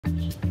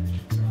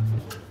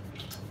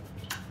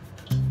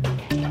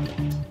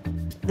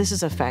this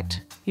is a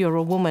fact. You're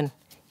a woman.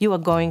 You are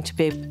going to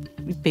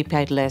be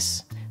paid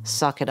less.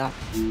 Suck it up.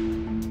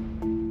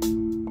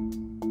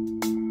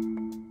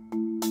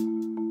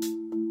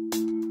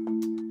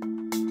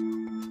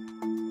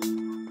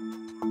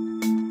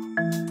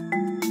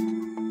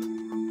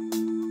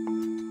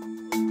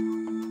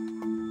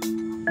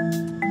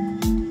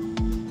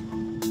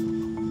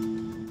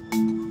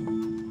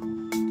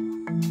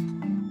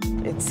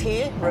 It's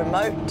here,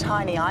 remote,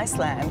 tiny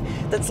Iceland,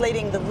 that's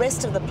leading the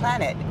rest of the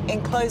planet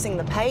in closing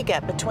the pay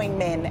gap between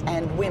men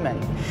and women.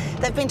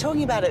 They've been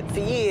talking about it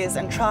for years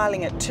and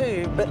trialling it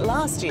too, but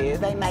last year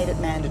they made it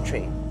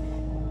mandatory.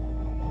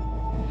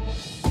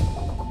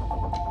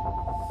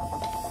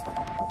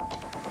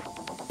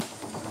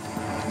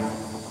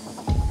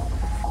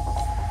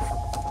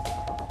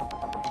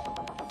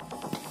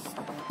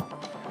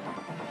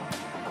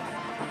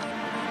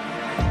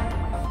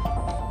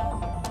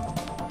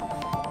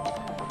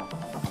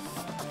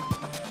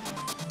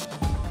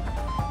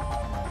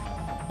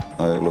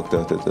 I looked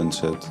at it and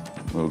said,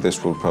 well,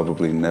 this will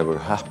probably never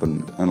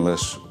happen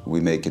unless we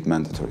make it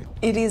mandatory.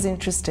 It is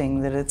interesting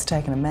that it's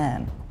taken a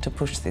man to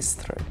push this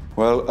through.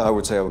 Well, I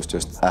would say I was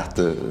just at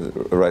the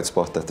right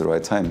spot at the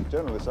right time.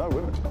 Journalists are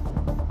women,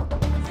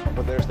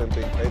 but they're still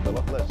being paid a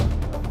lot less than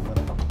men.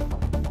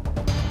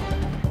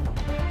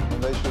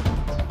 And they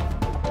shouldn't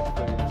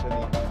experience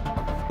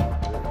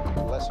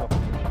any less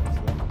opportunities.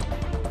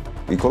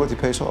 Equality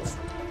pays off.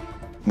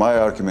 My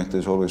argument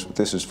is always,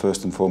 this is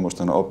first and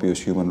foremost an obvious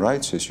human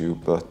rights issue,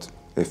 but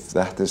if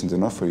that isn't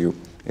enough for you,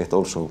 it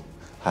also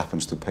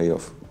happens to pay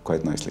off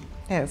quite nicely.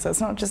 Yeah, so it's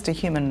not just a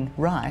human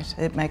right,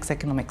 it makes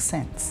economic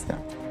sense. Yeah.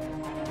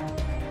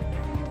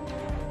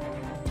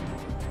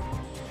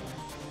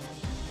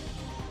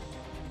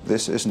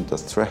 This isn't a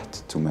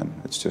threat to men,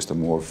 it's just a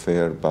more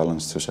fair,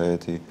 balanced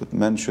society. But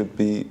men should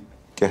be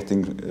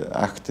getting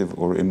active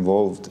or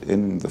involved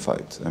in the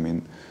fight. I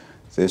mean,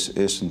 this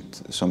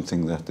isn't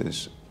something that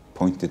is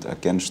pointed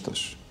against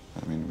us.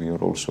 I mean, we are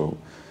also,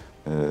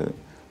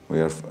 we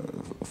are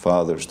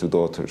fathers to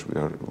daughters,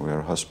 we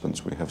are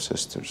husbands, we have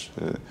sisters.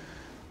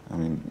 I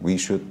mean, we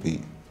should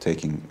be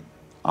taking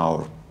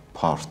our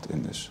part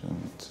in this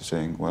and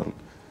saying, well,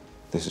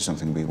 this is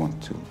something we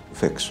want to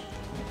fix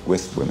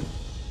with women.